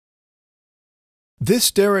This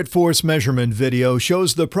Starrett Force measurement video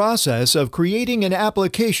shows the process of creating an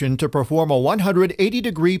application to perform a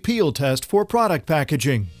 180-degree peel test for product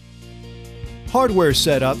packaging. Hardware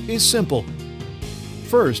setup is simple.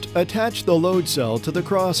 First, attach the load cell to the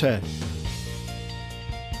crosshead.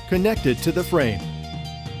 Connect it to the frame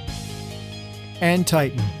and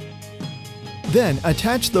tighten. Then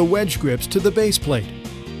attach the wedge grips to the base plate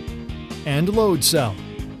and load cell.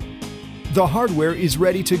 The hardware is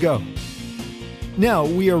ready to go. Now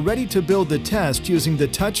we are ready to build the test using the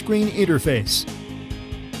touchscreen interface.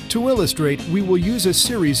 To illustrate, we will use a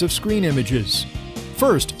series of screen images.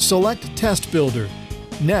 First, select Test Builder.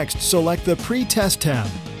 Next, select the Pre-Test tab.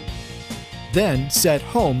 Then set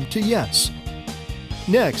Home to Yes.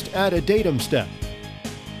 Next, add a datum step.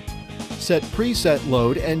 Set preset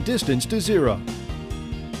load and distance to 0.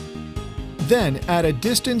 Then add a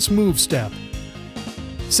distance move step.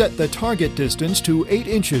 Set the target distance to 8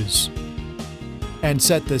 inches. And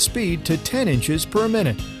set the speed to 10 inches per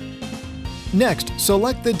minute. Next,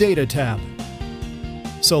 select the Data tab.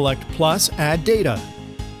 Select Plus Add Data.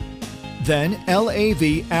 Then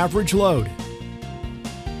LAV Average Load.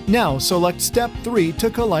 Now select Step 3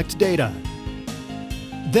 to collect data.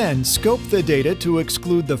 Then scope the data to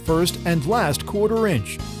exclude the first and last quarter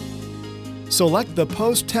inch. Select the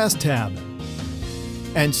Post-Test tab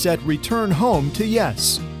and set Return Home to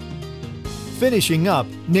Yes. Finishing up,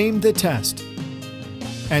 name the test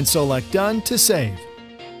and select Done to save.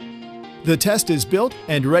 The test is built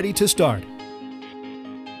and ready to start.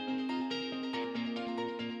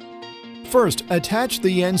 First, attach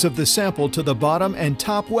the ends of the sample to the bottom and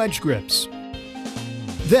top wedge grips.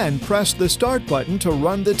 Then press the Start button to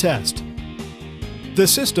run the test. The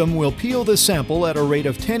system will peel the sample at a rate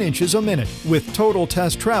of 10 inches a minute, with total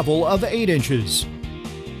test travel of 8 inches.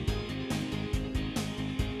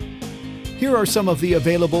 Here are some of the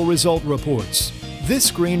available result reports. This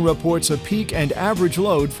screen reports a peak and average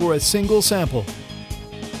load for a single sample.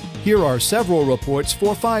 Here are several reports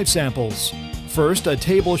for 5 samples. First, a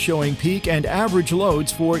table showing peak and average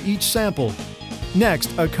loads for each sample.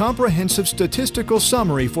 Next, a comprehensive statistical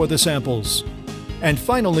summary for the samples. And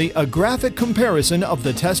finally, a graphic comparison of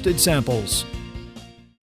the tested samples.